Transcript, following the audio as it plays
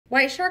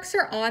White sharks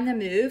are on the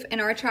move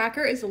and our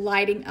tracker is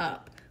lighting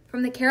up.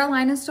 From the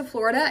Carolinas to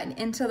Florida and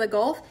into the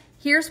Gulf,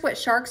 here's what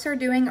sharks are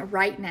doing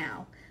right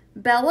now.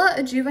 Bella,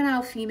 a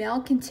juvenile female,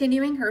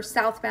 continuing her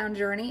southbound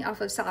journey off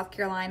of South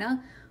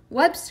Carolina.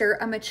 Webster,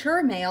 a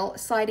mature male,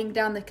 sliding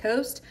down the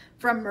coast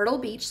from Myrtle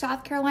Beach,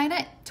 South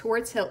Carolina,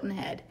 towards Hilton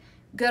Head.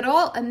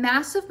 Goodall, a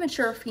massive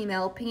mature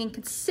female, pinging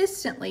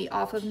consistently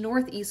off of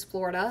northeast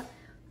Florida.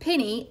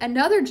 Penny,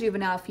 another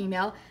juvenile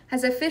female,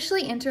 has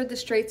officially entered the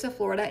Straits of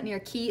Florida near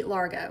Key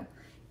Largo.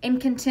 In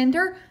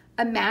Contender,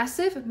 a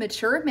massive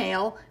mature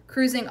male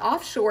cruising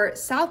offshore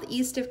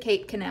southeast of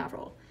Cape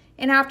Canaveral.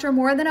 And after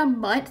more than a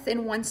month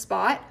in one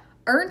spot,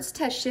 Ernst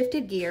has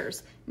shifted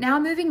gears, now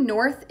moving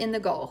north in the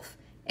Gulf.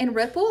 And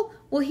Ripple,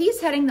 well,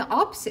 he's heading the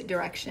opposite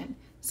direction,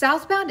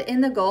 southbound in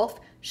the Gulf,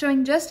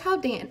 showing just how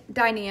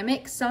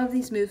dynamic some of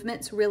these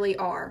movements really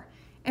are.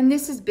 And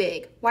this is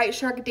big. White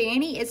shark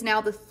Danny is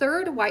now the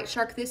third white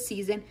shark this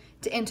season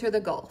to enter the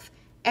Gulf.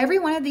 Every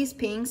one of these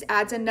pings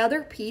adds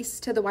another piece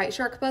to the white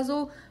shark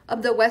puzzle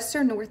of the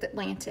western North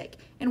Atlantic,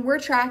 and we're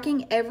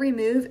tracking every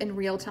move in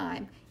real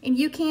time. And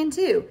you can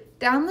too.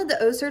 Download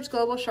the OCEARCH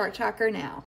Global Shark Tracker now.